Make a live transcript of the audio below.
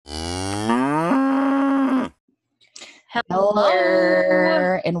Hello.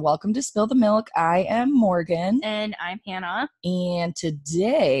 Hello and welcome to Spill the Milk. I am Morgan, And I'm Hannah. and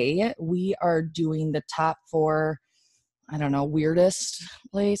today we are doing the top four, I don't know, weirdest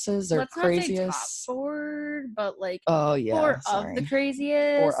places or Let's not say top craziest. four, but like Oh yeah, four of sorry. the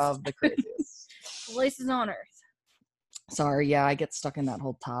craziest Four of the craziest. places on earth. Sorry, yeah, I get stuck in that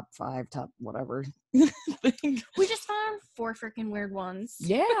whole top five, top whatever thing. We just found four freaking weird ones.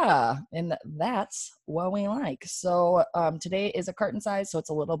 Yeah, and that's what we like. So today is a carton size, so it's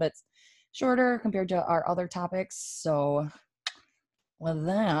a little bit shorter compared to our other topics. So with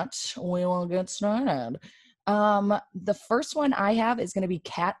that, we will get started. The first one I have is going to be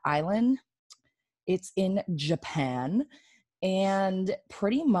Cat Island. It's in Japan, and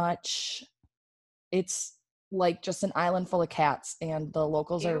pretty much it's like just an island full of cats, and the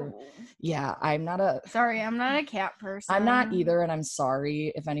locals are, Ew. yeah, I'm not a cat person. I'm not either, and I'm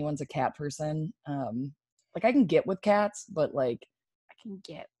sorry if anyone's a cat person. Like I can get with cats, but like I can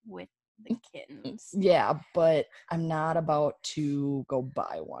get with the kittens. yeah, but I'm not about to go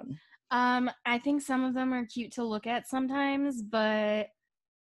buy one. I think some of them are cute to look at sometimes, but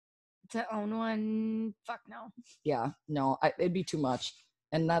to own one, fuck no. Yeah, no, it'd be too much,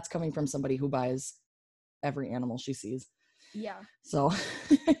 and that's coming from somebody who buys every animal she sees. Yeah. So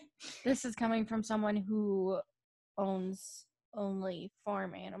This is coming from someone who owns only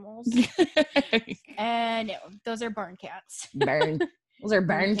farm animals. And no, those are barn cats. Those are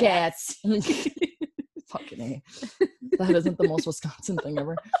barn cats. Fucking A. That isn't the most Wisconsin thing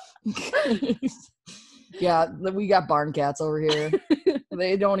ever. Yeah, we got barn cats over here.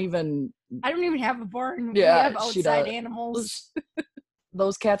 They don't even. I don't even have a barn. Yeah, we have outside animals.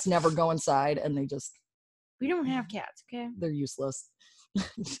 Those cats never go inside, and they just. We don't have cats, okay? They're useless.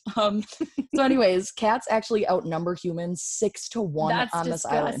 So anyways, cats actually outnumber humans 6-1 That's on this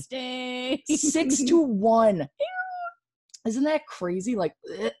island. disgusting. 6-1. Isn't that crazy? Like,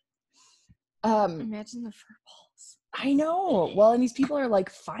 imagine the fur balls. I know. Well, and these people are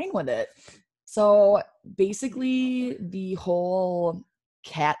like fine with it. So basically, the whole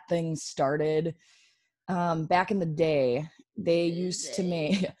cat thing started back in the day. They used to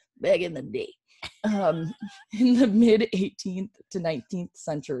make back in the day. In the mid 18th to 19th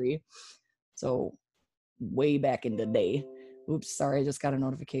century. So way back in the day. Oops, sorry, I just got a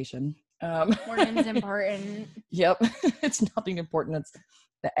notification. Morgan's important. Yep, it's nothing important. It's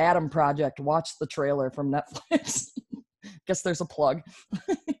the Adam Project. Watch the trailer from Netflix. Guess there's a plug.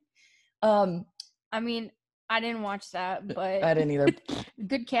 I mean, I didn't watch that, but I didn't either.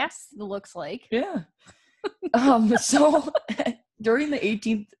 good cast, it looks like. Yeah. So during the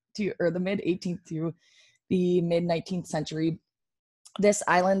 18th to or the mid 18th to the mid 19th century, this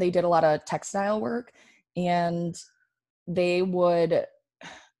island, they did a lot of textile work, and they would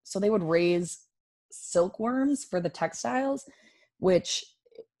raise silkworms for the textiles, which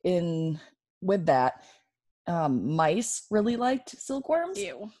with that, mice really liked silkworms.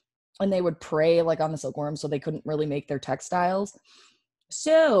 Ew. And they would prey like on the silkworms, so they couldn't really make their textiles.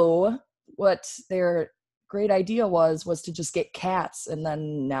 So what their great idea was to just get cats, and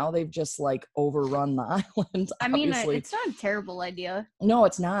then now they've just like overrun the island. I mean, obviously. it's not a terrible idea. No,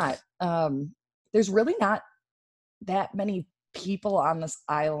 it's not. There's really not that many people on this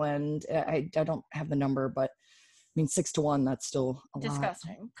island. I don't have the number, but I mean 6-1, that's still a lot.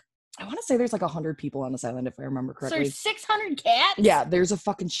 Disgusting. I want to say there's like 100 people on this island, if I remember correctly. So there's 600 cats? Yeah, there's a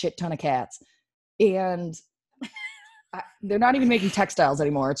fucking shit ton of cats. And they're not even making textiles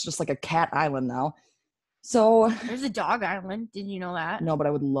anymore. It's just like a cat island now. So there's a dog island. Did you know that? No, but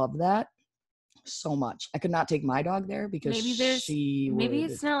I would love that so much. I could not take my dog there because maybe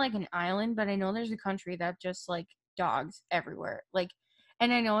it's not like an island, but I know there's a country that just like dogs everywhere. Like,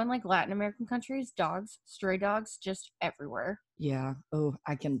 and I know in like Latin American countries, stray dogs just everywhere. Yeah. Oh,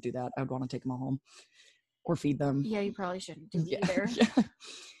 I can do that. I would want to take them all home or feed them. Yeah, you probably shouldn't do either. Yeah.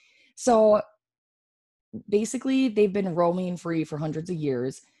 So basically, they've been roaming free for hundreds of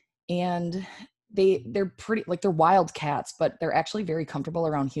years, and they're pretty, like, they're wild cats, but they're actually very comfortable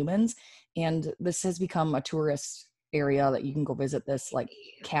around humans. And this has become a tourist area that you can go visit, this like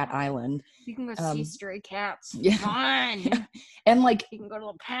cat island. You can go see stray cats. Yeah. Fun. Yeah. And like you can go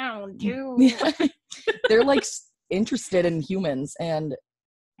to the pound too. They're like interested in humans, and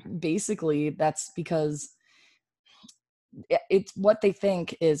basically that's because it's what they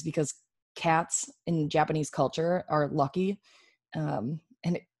think is because cats in Japanese culture are lucky. And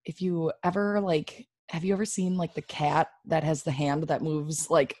if you ever like, have you ever seen like the cat that has the hand that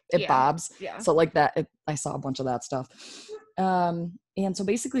moves, like it bobs? Yeah. So like that, I saw a bunch of that stuff. And so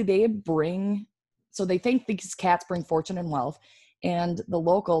basically they think these cats bring fortune and wealth, and the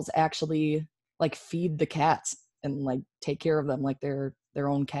locals actually like feed the cats and like take care of them like they're their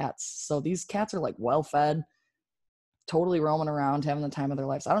own cats. So these cats are like well fed, totally roaming around, having the time of their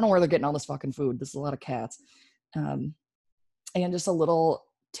lives. I don't know where they're getting all this fucking food. This is a lot of cats. And just a little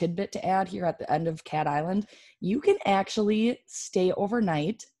tidbit to add here at the end of Cat Island, you can actually stay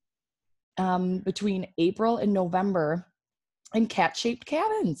overnight between April and November in cat-shaped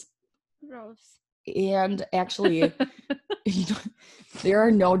cabins. Gross. And actually, there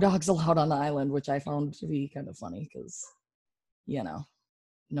are no dogs allowed on the island, which I found to be kind of funny because,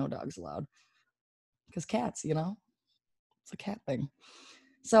 no dogs allowed. Because cats, it's a cat thing.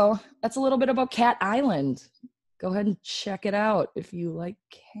 So that's a little bit about Cat Island. Go ahead and check it out if you like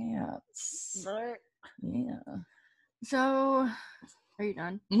cats. Right. Yeah. So, are you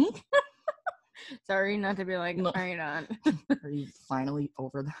done? Mm-hmm. Sorry, not to be like, No. are you done? Are you finally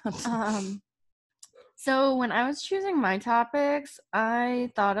over that? So when I was choosing my topics,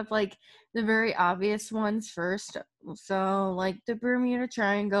 I thought of like the very obvious ones first. So like the Bermuda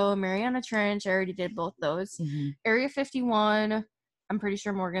Triangle, Mariana Trench, I already did both those. Mm-hmm. Area 51, I'm pretty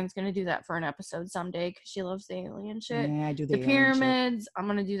sure Morgan's going to do that for an episode someday because she loves the alien shit. Yeah, I do The alien shit. pyramids, I'm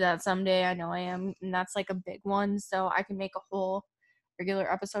going to do that someday. I know I am. And that's like a big one. So I can make a whole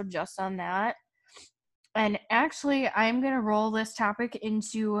regular episode just on that. And actually, I'm going to roll this topic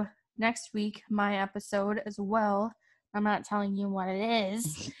into next week, my episode as well. I'm not telling you what it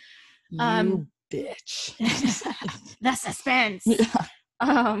is. You bitch. The suspense.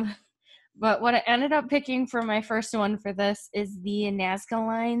 Yeah. But what I ended up picking for my first one for this is the Nazca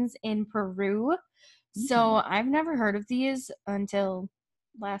lines in Peru. So I've never heard of these until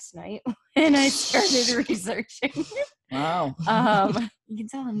last night when I started researching. Wow. You can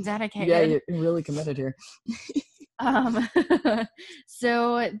tell I'm dedicated. Yeah, you're really committed here.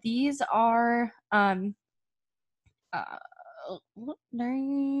 So these are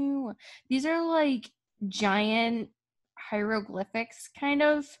these are like giant hieroglyphics kind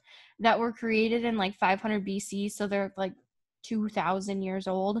of that were created in like 500 BC, so they're like 2,000 years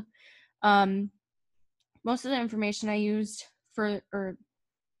old. Most of the information I used or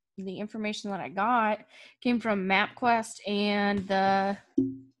the information that I got came from MapQuest and the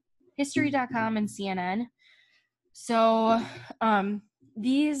History.com and CNN. So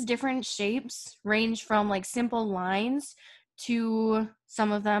these different shapes range from like simple lines to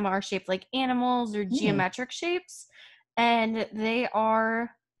some of them are shaped like animals or geometric shapes, and they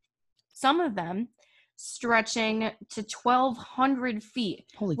are, some of them, stretching to 1,200 feet,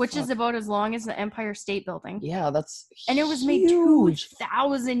 which is about as long as the Empire State Building. Yeah, that's and it was made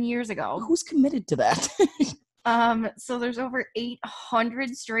 2,000 years ago. Who's committed to that? So there's over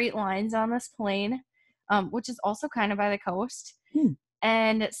 800 straight lines on this plane, which is also kind of by the coast.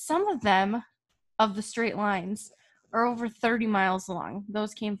 And some of them, of the straight lines, are over 30 miles long.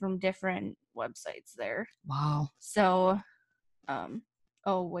 Those came from different websites there. Wow. So,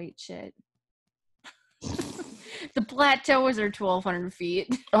 oh, wait, shit. The plateaus are 1,200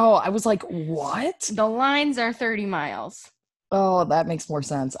 feet. Oh, I was like, what? The lines are 30 miles. Oh, that makes more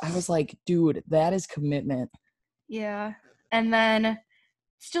sense. I was like, dude, that is commitment. Yeah. And then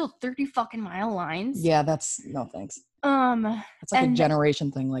still 30 fucking mile lines. Yeah, that's no thanks. It's like a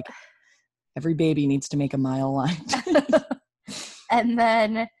generation thing. Like every baby needs to make a mile line. And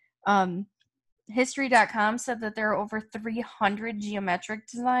then History.com said that there are over 300 geometric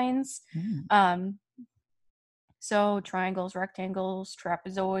designs. So triangles, rectangles,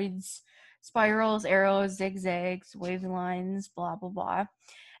 trapezoids, spirals, arrows, zigzags, wavy lines, blah, blah, blah.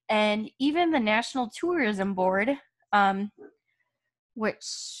 And even the National Tourism Board,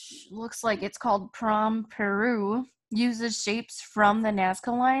 which looks like it's called Prom Peru, uses shapes from the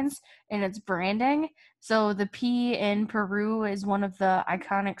Nazca lines in its branding. So the P in Peru is one of the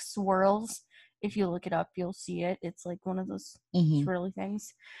iconic swirls. If you look it up, you'll see it. It's like one of those swirly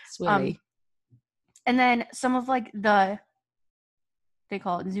things. Swirly. And then some of like they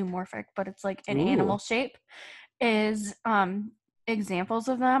call it zoomorphic, but it's like an animal shape, is examples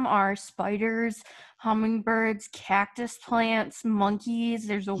of them are spiders, hummingbirds, cactus plants, monkeys.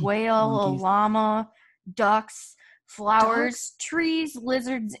 There's a whale, a llama, ducks, flowers, trees,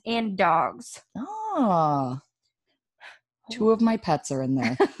 lizards, and dogs. Oh. 2 of my pets are in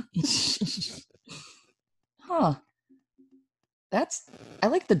there. Huh. I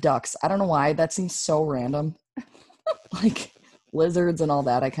like the ducks. I don't know why. That seems so random. Like lizards and all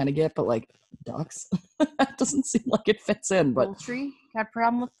that I kind of get, but like ducks, that doesn't seem like it fits in. But poultry? Got a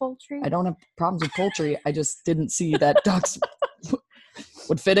problem with poultry? I don't have problems with poultry. I just didn't see that ducks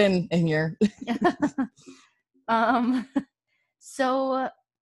would fit in here. So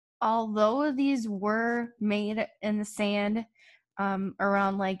although these were made in the sand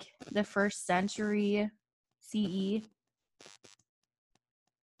around like the 1st century CE.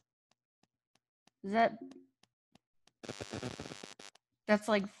 Is that's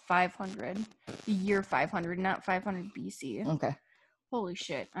like 500. The year 500, not 500 BC. Okay. Holy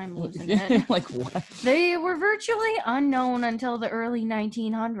shit, I'm losing it. Like what? They were virtually unknown until the early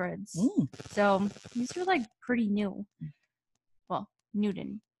 1900s. So these are like pretty new. Well, new to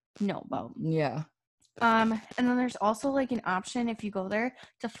know about. Yeah. And then there's also like an option if you go there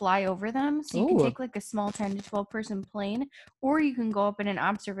to fly over them. So you can take like a small 10 to 12 person plane, or you can go up in an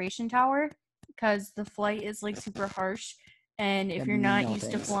observation tower because the flight is like super harsh. And if you're not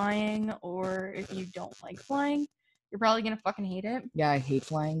used to flying, or if you don't like flying, you're probably gonna fucking hate it. Yeah, I hate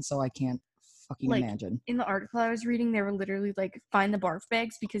flying, so I can't fucking imagine. In the article I was reading, they were literally like, find the barf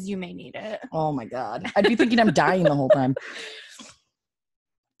bags because you may need it. Oh my god. I'd be thinking I'm dying the whole time.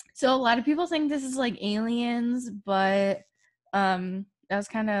 So a lot of people think this is like aliens, but that was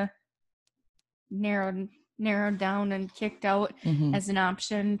kind of narrowed down and kicked out as an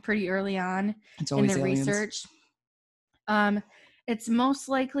option pretty early on in the aliens. Research. It's most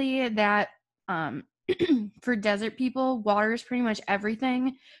likely that for desert people, water is pretty much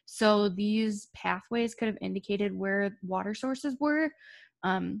everything. So these pathways could have indicated where water sources were,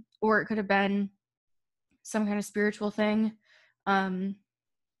 or it could have been some kind of spiritual thing,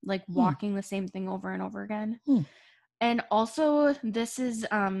 like walking the same thing over and over again. And also, this is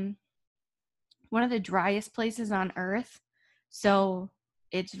one of the driest places on Earth, so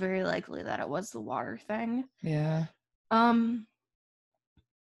it's very likely that it was the water thing. Yeah.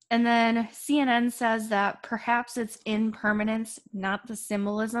 And then CNN says that perhaps its impermanence, not the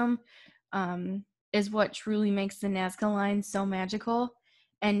symbolism, is what truly makes the Nazca Line so magical.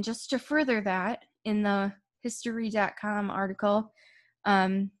 And just to further that, in the History.com article,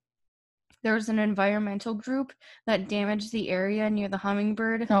 there was an environmental group that damaged the area near the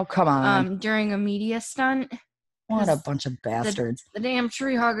Hummingbird. Oh, come on. During a media stunt. What a bunch of bastards. The damn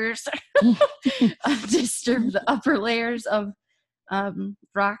tree huggers disturbed the upper layers of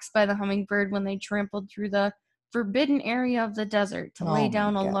rocks by the Hummingbird when they trampled through the forbidden area of the desert to lay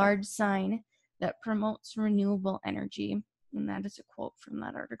down a large sign that promotes renewable energy. And that is a quote from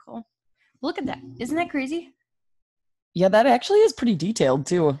that article. Look at that. Isn't that crazy? Yeah, that actually is pretty detailed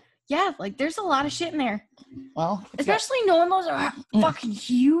too. Yeah, like there's a lot of shit in there. Well, especially knowing those are fucking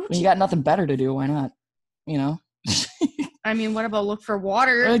huge. When you got nothing better to do, why not? You know? I mean, what about look for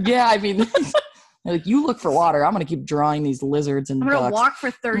water? Yeah, I mean, like you look for water. I'm going to keep drawing these lizards and ducks. I'm going to walk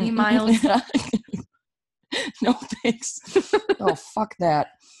for 30 miles. No, thanks. Oh, fuck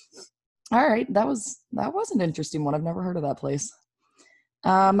that. All right, that was an interesting one. I've never heard of that place.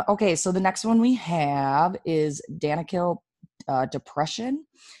 Okay, so the next one we have is Danakil Depression.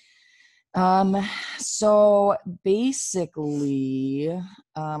 So basically,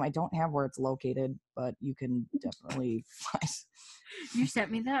 I don't have where it's located, but you can definitely find. You sent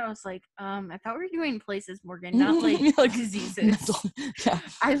me that. I was like, I thought we were doing places, Morgan, not like diseases. Yeah.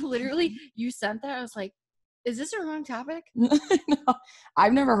 I literally, you sent that. I was like, is this a wrong topic? No,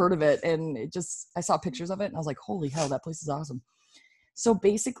 I've never heard of it. And I saw pictures of it and I was like, holy hell, that place is awesome. So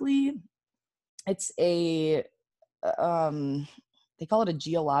basically it's they call it a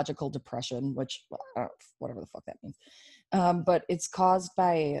geological depression, which whatever the fuck that means. But it's caused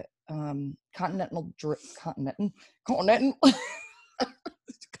by continental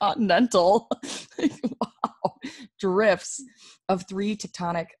wow, drifts of 3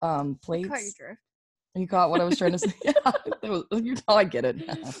 tectonic plates. I caught your drift. You caught what I was trying to say? Yeah, I get it.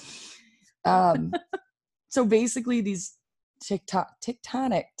 So basically these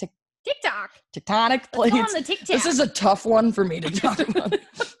tectonic plates. This is a tough one for me to talk about.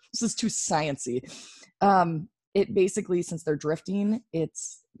 This is too sciencey. It basically, since they're drifting,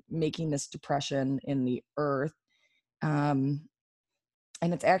 it's making this depression in the earth. And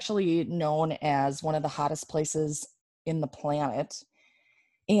it's actually known as one of the hottest places in the planet.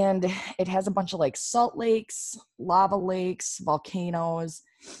 And it has a bunch of like salt lakes, lava lakes, volcanoes,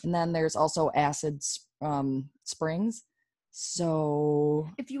 and then there's also acid springs. So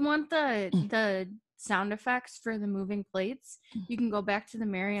if you want the sound effects for the moving plates, you can go back to the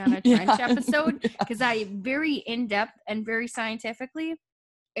Mariana Trench episode, because I very in-depth and very scientifically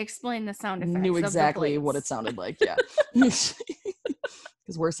explained the sound effects. Knew exactly what it sounded like. Yeah.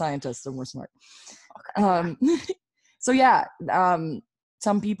 Because we're scientists and we're smart. So yeah,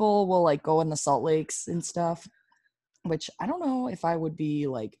 some people will like go in the salt lakes and stuff, which I don't know if I would be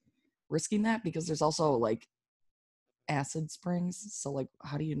like risking that, because there's also like acid springs. So like,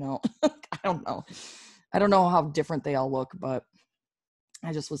 how do you know? I don't know how different they all look, but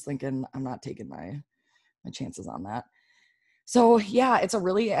I just was thinking I'm not taking my chances on that. So yeah, it's a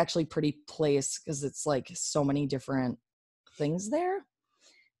really actually pretty place because it's like so many different things there.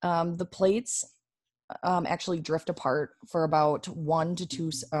 The plates actually drift apart for about 1 to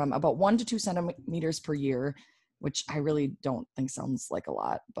 2 centimeters per year, which I really don't think sounds like a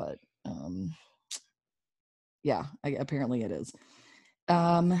lot, but yeah, apparently it is.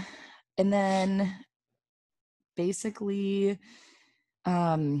 And then basically,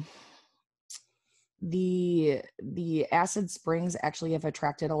 the acid springs actually have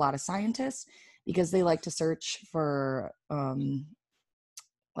attracted a lot of scientists because they like to search for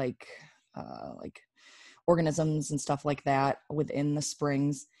like organisms and stuff like that within the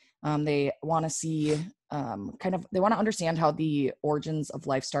springs. They want to see they want to understand how the origins of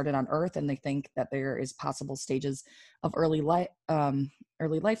life started on Earth, and they think that there is possible stages of early life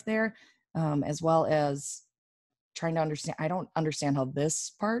there, as well as trying to understand. I don't understand how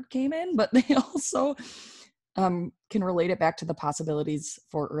this part came in, but they also can relate it back to the possibilities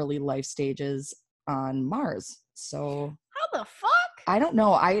for early life stages on Mars. So How the fuck? I don't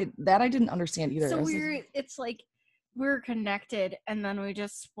know. I didn't understand either. So it's like we're connected and then we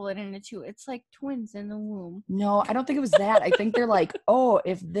just split into two. It's like twins in the womb. No, I don't think it was that. I think they're like, oh,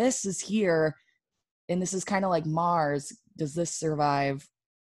 if this is here and this is kind of like Mars, does this survive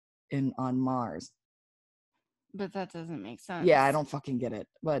on Mars? But that doesn't make sense. Yeah, I don't fucking get it.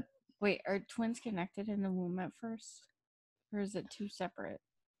 But wait, are twins connected in the womb at first? Or is it two separate?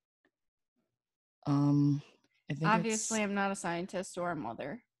 I think obviously I'm not a scientist or a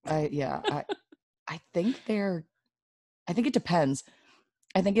mother. I think it depends.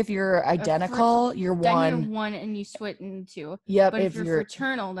 I think if you're identical, you're one. Then you're one and you split into two. Yep. But if you're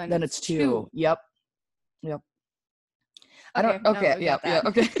fraternal, then it's two. Yep. Okay, I don't. Okay. Yeah.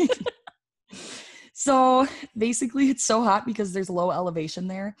 Okay. So basically, it's so hot because there's low elevation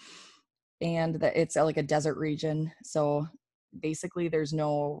there, and that it's like a desert region. So basically, there's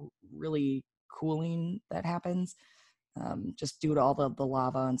no really cooling that happens, just due to all the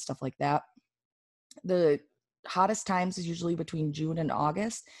lava and stuff like that. The hottest times is usually between June and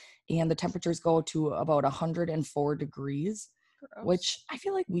August, and the temperatures go to about 104 degrees. Gross. Which I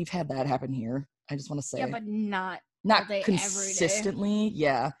feel like we've had that happen here. I just want to say. Yeah, but not consistently.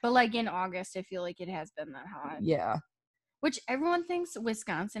 Yeah. But like in August, I feel like it has been that hot. Yeah. Which everyone thinks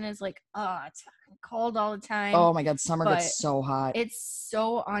Wisconsin is like, oh, it's fucking cold all the time. Oh my God, summer gets so hot. It's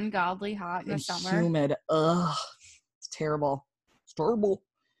so ungodly hot in the summer. Humid. Ugh. It's terrible. It's terrible.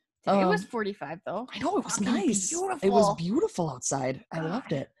 It was 45 though. I know, it was nice. Beautiful. It was beautiful outside. God. I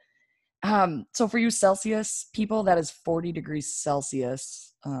loved it. So for you Celsius people, that is 40 degrees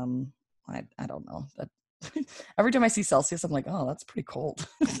Celsius. I don't know. That every time I see Celsius, I'm like, oh, that's pretty cold.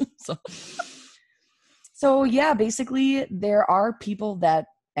 So yeah, basically there are people that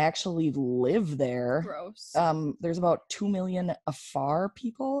actually live there. Gross. There's about 2 million Afar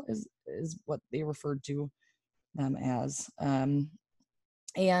people is what they referred to them as.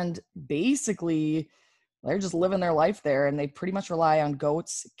 And basically they're just living their life there, and they pretty much rely on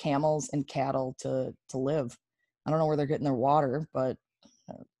goats, camels, and cattle to live. I don't know where they're getting their water, but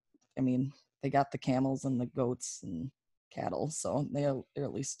I mean, they got the camels and the goats and cattle, so they're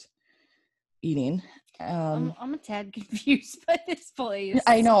at least eating. I'm a tad confused by this place.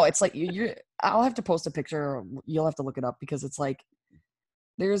 I know, it's like I'll have to post a picture. You'll have to look it up because it's like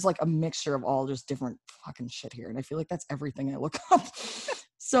there's like a mixture of all just different fucking shit here, and I feel like that's everything I look up.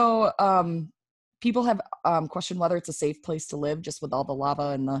 So people have questioned whether it's a safe place to live just with all the lava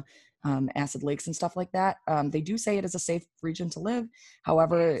and the acid lakes and stuff like that. They do say it is a safe region to live.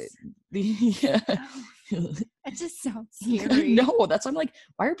 However, that just sounds scary. No, that's why I'm like,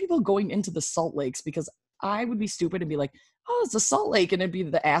 why are people going into the salt lakes? Because I would be stupid and be like, oh, it's a salt lake, and it'd be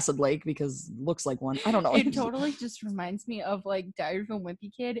the acid lake because it looks like one. I don't know. It totally just reminds me of like Diary of a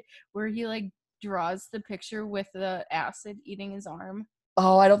Wimpy Kid, where he like draws the picture with the acid eating his arm.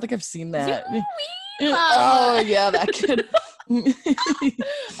 Oh, I don't think I've seen that. Oh yeah, that kid.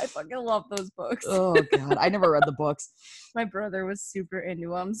 I fucking love those books. Oh God, I never read the books. My brother was super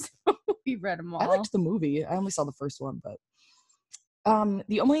into them, so we read them all. I liked the movie. I only saw the first one, but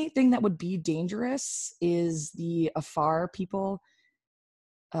the only thing that would be dangerous is the Afar people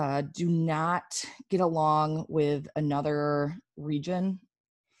do not get along with another region.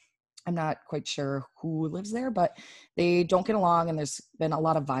 I'm not quite sure who lives there, but they don't get along, and there's been a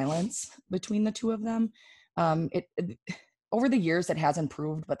lot of violence between the two of them. Over the years, it has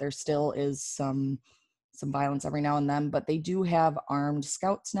improved, but there still is some violence every now and then. But they do have armed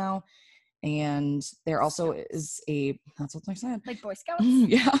scouts now, and there also is that's what I said. Like Boy Scouts?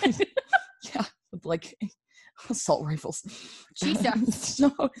 Yeah. Yeah. Like assault rifles. Jesus.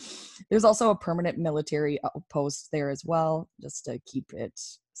 So there's also a permanent military outpost there as well, just to keep it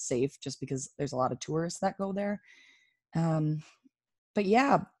safe, just because there's a lot of tourists that go there. But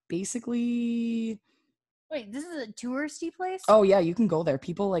yeah, basically. Wait, this is a touristy place? Oh yeah, you can go there.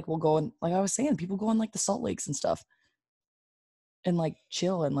 People like will go and, like I was saying, people go on like the Salt Lakes and stuff, and like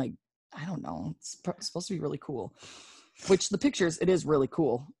chill and like, I don't know. It's supposed to be really cool. Which the pictures, it is really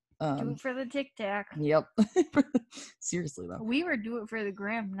cool. Do it for the Tic Tac. Yep. Seriously though. We were do it for the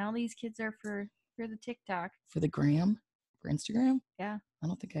gram. Now these kids are for the TikTok. For the gram? For Instagram? Yeah. I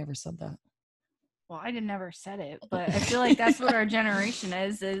don't think I ever said that. Well, I never said it, but I feel like that's what our generation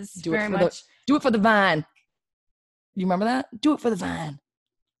is Do very much. Do it for the Vine. You remember that? Do it for the Vine.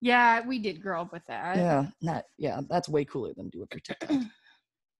 Yeah, we did grow up with that. Yeah, that's way cooler than do it for TikTok.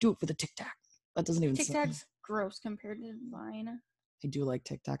 Do it for the TikTok. That doesn't even TikTok's gross compared to Vine. I do like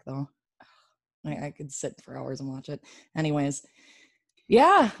TikTok though. I could sit for hours and watch it. Anyways,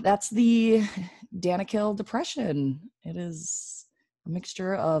 yeah, that's the Danakil Depression. It is a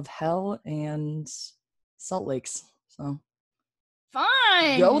mixture of hell and Salt Lakes. So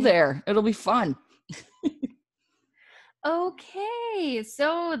fun. Go there. It'll be fun. Okay,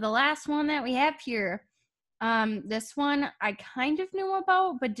 so the last one that we have here. This one I kind of knew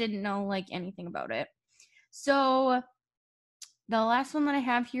about, but didn't know like anything about it. So the last one that I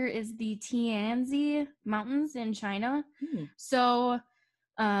have here is the Tianzi Mountains in China. So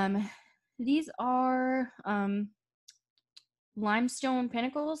these are limestone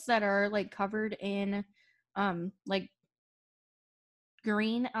pinnacles that are like covered in like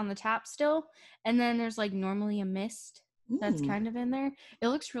green on the top still, and then there's like normally a mist that's kind of in there. It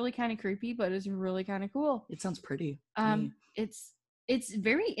looks really kind of creepy, but it's really kind of cool. It sounds pretty. It's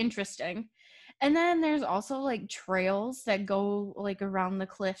very interesting. And then there's also like trails that go like around the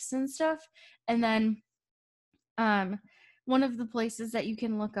cliffs and stuff. And then one of the places that you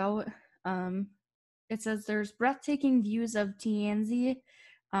can look out, it says there's breathtaking views of Tianzi,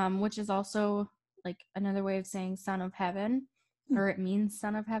 which is also like another way of saying son of heaven, or it means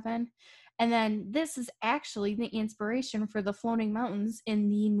son of heaven. And then this is actually the inspiration for the floating mountains in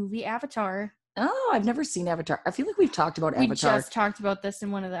the movie Avatar. Oh, I've never seen Avatar. I feel like we've talked about Avatar. We just talked about this in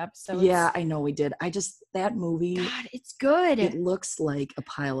one of the episodes. Yeah, I know we did. That movie. God, it's good. It looks like a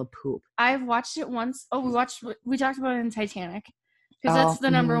pile of poop. I've watched it once. Oh, we talked about it in Titanic. Because that's the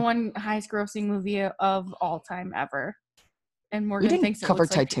number one highest grossing movie of all time ever. And Morgan thinks it cover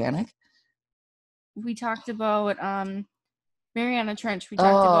looks like Titanic. We talked about Mariana Trench. We talked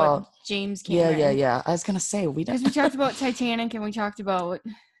about James Cameron. Yeah. I was gonna say because we talked about Titanic and we talked about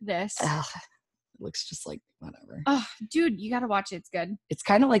this. It looks just like whatever. Oh, dude, you gotta watch it. It's good. It's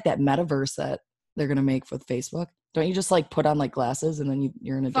kind of like that metaverse that they're gonna make with Facebook. Don't you just like put on like glasses and then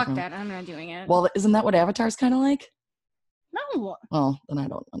you're in a Fuck different... that. I'm not doing it. Well, isn't that what Avatar's kind of like? No. Well, then I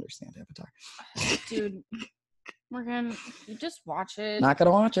don't understand Avatar. Dude, Morgan, just watch it. Not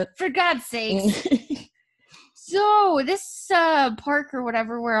gonna watch it. For God's sakes. So this park or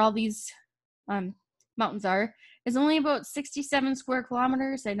whatever where all these mountains are is only about 67 square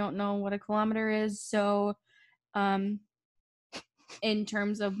kilometers. I don't know what a kilometer is, so in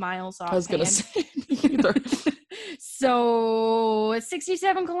terms of miles offhand. I was gonna say either. So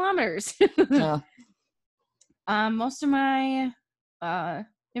 67 kilometers. Yeah. Most of my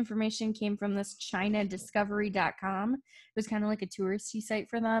information came from this ChinaDiscovery.com. It was kind of like a touristy site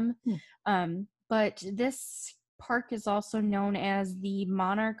for them. But this park is also known as the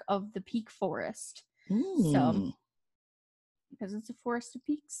Monarch of the Peak Forest. So, because it's a forest of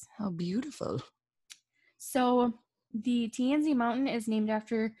peaks. How beautiful. So, the Tianzi Mountain is named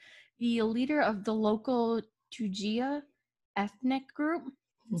after the leader of the local Tujia ethnic group.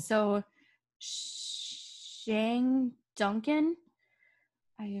 So, Shang Duncan.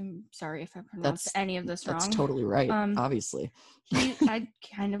 I am sorry if I pronounced any of this wrong. That's totally right, obviously. I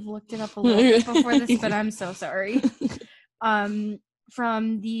kind of looked it up a little bit before this, but I'm so sorry.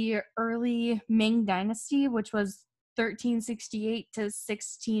 From the early Ming Dynasty, which was 1368 to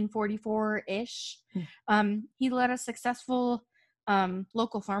 1644-ish. He led a successful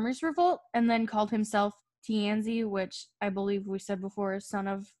local farmers' revolt and then called himself Tianzi, which I believe we said before is son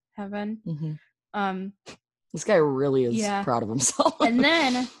of heaven. This guy really is proud of himself. And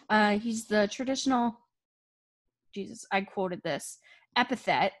then he's the traditional, Jesus, I quoted this,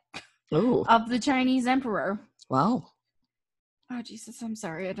 epithet of the Chinese emperor. Wow. Oh, Jesus, I'm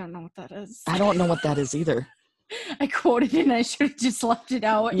sorry. I don't know what that is. I don't know what that is either. I quoted it and I should have just left it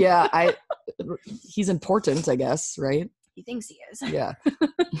out. Yeah, he's important, I guess, right? He thinks he is. Yeah.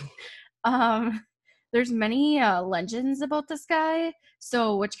 there's many legends about this guy,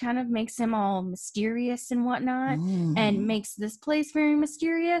 so which kind of makes him all mysterious and whatnot, and makes this place very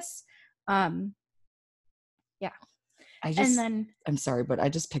mysterious. Yeah. And then I'm sorry, but I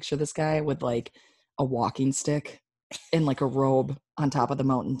just picture this guy with like a walking stick and like a robe on top of the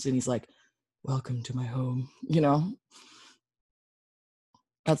mountains, and he's like, "Welcome to my home." You know,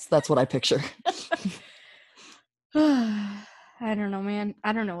 that's what I picture. I don't know, man.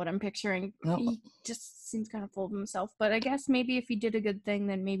 I don't know what I'm picturing. No. He just seems kind of full of himself, but I guess maybe if he did a good thing,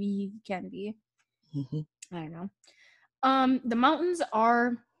 then maybe he can be. Mhm. I don't know. The mountains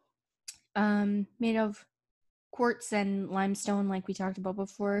are made of quartz and limestone, like we talked about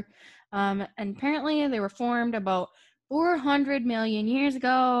before. And apparently they were formed about 400 million years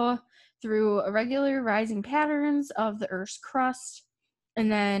ago through irregular rising patterns of the Earth's crust. And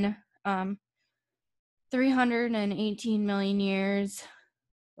then 318 million years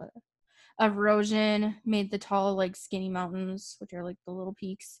of erosion made the tall, like skinny mountains, which are like the little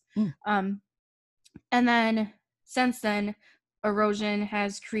peaks. And then since then, erosion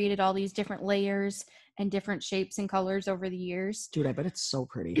has created all these different layers and different shapes and colors over the years. Dude, I bet it's so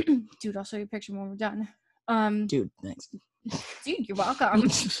pretty. Dude, I'll show you a picture when we're done. Dude, thanks. Dude, you're welcome.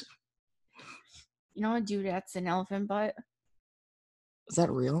 You know what, dude, that's an elephant butt. Is that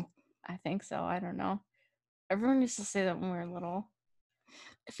real? I think so. I don't know. Everyone used to say that when we were little.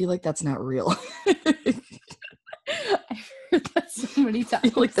 I feel like that's not real. I've heard that so many times. I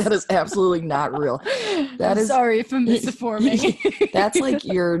feel like that is absolutely not real. That is sorry if I'm misinforming. That's like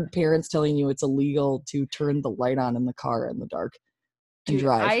your parents telling you it's illegal to turn the light on in the car in the dark and Dude,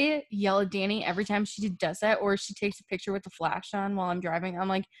 drive. I yell at Danny every time she does that, or she takes a picture with the flash on while I'm driving. I'm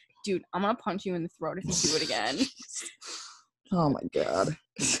like, dude, I'm gonna punch you in the throat if you do it again. Oh my god.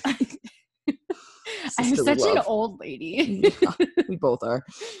 I'm such an old lady. Yeah, we both are.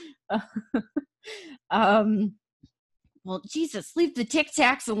 Well, Jesus, leave the Tic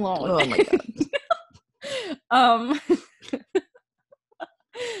Tacs alone. Oh my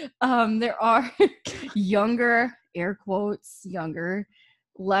god. There are younger, air quotes, younger,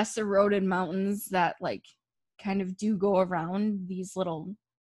 less eroded mountains that like kind of do go around these little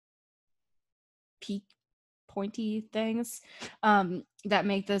peak pointy things that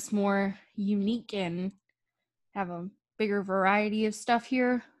make this more unique and have a bigger variety of stuff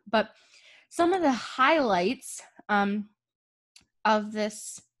here. But some of the highlights of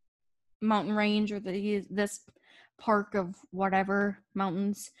this mountain range or this park of whatever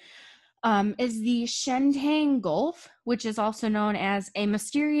mountains is the Shentang Gulf, which is also known as a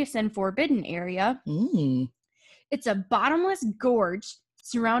mysterious and forbidden area. It's a bottomless gorge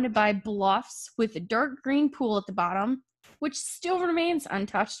surrounded by bluffs with a dark green pool at the bottom, which still remains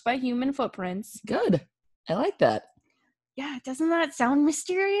untouched by human footprints. Good. I like that. Yeah, doesn't that sound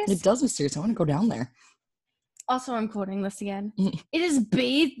mysterious? It does mysterious. I want to go down there. Also, I'm quoting this again. It is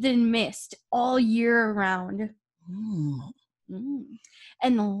bathed in mist all year round. And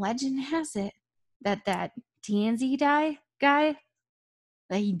the legend has it that TNZ guy,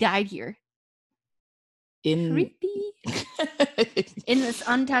 that he died here. Creepy. In this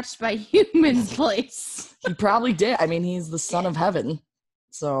untouched by humans place. He probably did. I mean, he's the son of heaven.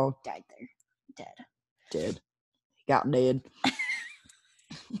 So. Died there. Dead. Dead. He got dead.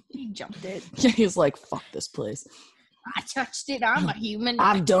 He jumped it. Yeah, he's like, fuck this place. I touched it. I'm a human.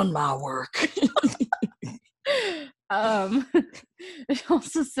 I've done my work. It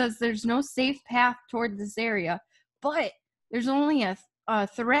also says there's no safe path toward this area, but there's only a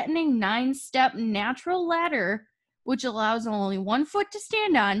threatening 9-step natural ladder, which allows only 1 foot to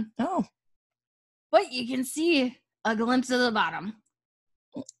stand on. Oh. But you can see a glimpse of the bottom.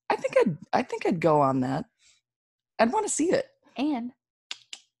 I think I'd go on that. I'd want to see it. And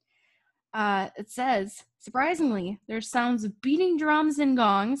it says, surprisingly, there's sounds of beating drums and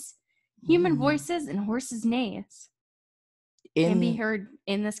gongs, human voices, and horses' neighs can be heard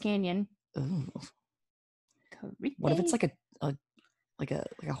in this canyon. What if it's like a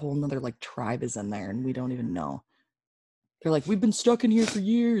whole nother like tribe is in there and we don't even know? They're like, we've been stuck in here for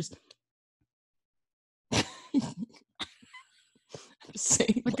years. I'm just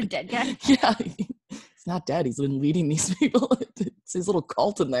saying, with the dead guy? Yeah, he's not dead. He's been leading these people. It's his little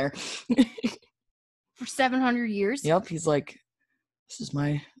cult in there. For 700 years? Yep, he's like, this is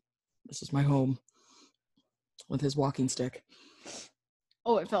my home, with his walking stick.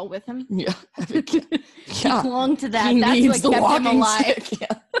 Oh, it fell with him? Yeah. He clung to that. He That's what kept him alive. Stick.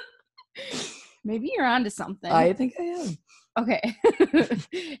 Yeah. Maybe you're onto something. I think I am. Okay.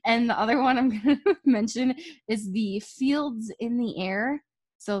 And the other one I'm going to mention is the fields in the air.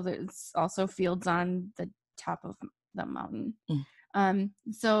 So there's also fields on the top of the mountain.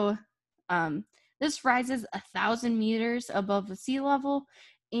 This rises 1,000 meters above the sea level,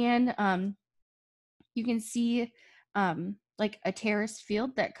 and you can see like a terraced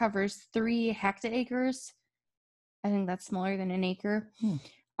field that covers 3 hectares. I think that's smaller than an acre.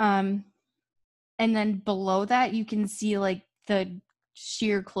 And then below that, you can see like the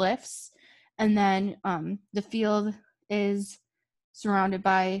sheer cliffs, and then the field is surrounded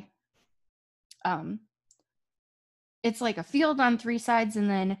by it's like a field on 3 sides, and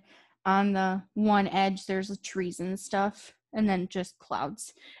then on the one edge there's trees and stuff, and then just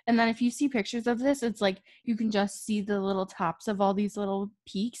clouds. And then if you see pictures of this, it's like you can just see the little tops of all these little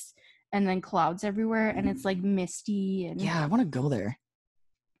peaks, and then clouds everywhere, and it's like misty, and Yeah, I want to go there.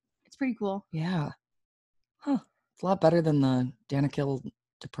 it's pretty cool. Yeah. Huh. It's a lot better than the Danakil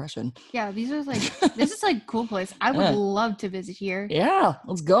Depression. Yeah, these are like this is like a cool place. I would love to visit here. Yeah,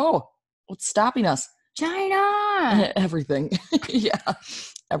 let's go. What's stopping us? China. Everything. Yeah,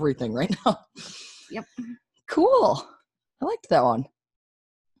 everything right now. Yep. Cool. I liked that one.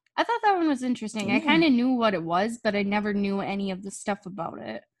 I thought that one was interesting. Yeah. I kind of knew what it was, but I never knew any of the stuff about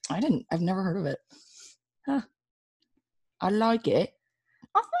it. I've never heard of it. Huh. I like it.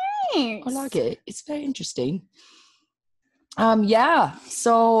 Oh, thanks. I like it. It's very interesting. Yeah.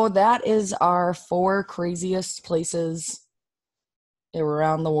 So that is our 4 craziest places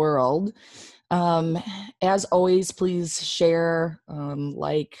around the world. As always, please share,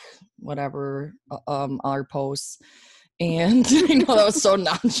 like, whatever, our posts. And I know that was so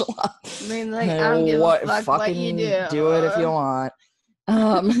nonchalant. I mean, like, I don't give a fuck what you do it if you want.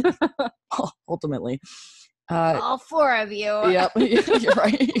 Ultimately. All 4 of you. Yep, you're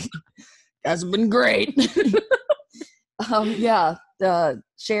right. Guys have been great. Yeah.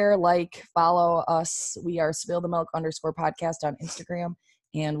 Share, like, follow us. We are Spill the Milk _podcast on Instagram,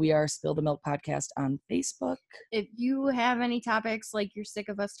 and we are Spill the Milk podcast on Facebook. If you have any topics, like you're sick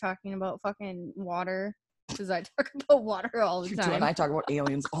of us talking about fucking water, because I talk about water all the time. You and I talk about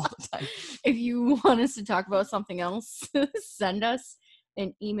aliens all the time. If you want us to talk about something else, send us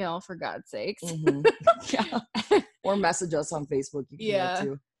an email, for God's sakes. Mm-hmm. Yeah. Or message us on Facebook. You can do that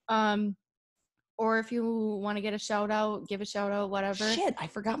too. Or if you want to get a shout out, give a shout out, whatever. Shit, I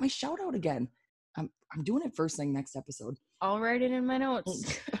forgot my shout out again. I'm doing it first thing next episode. I'll write it in my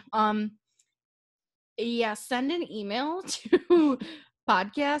notes. Yeah, send an email to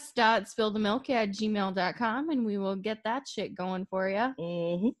podcast.spillthemilk@gmail.com, and we will get that shit going for you.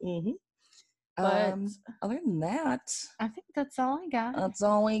 Mm-hmm, mm-hmm. But other than that, I think that's all I got. That's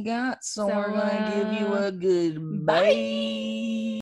all we got. So we're gonna give you a goodbye.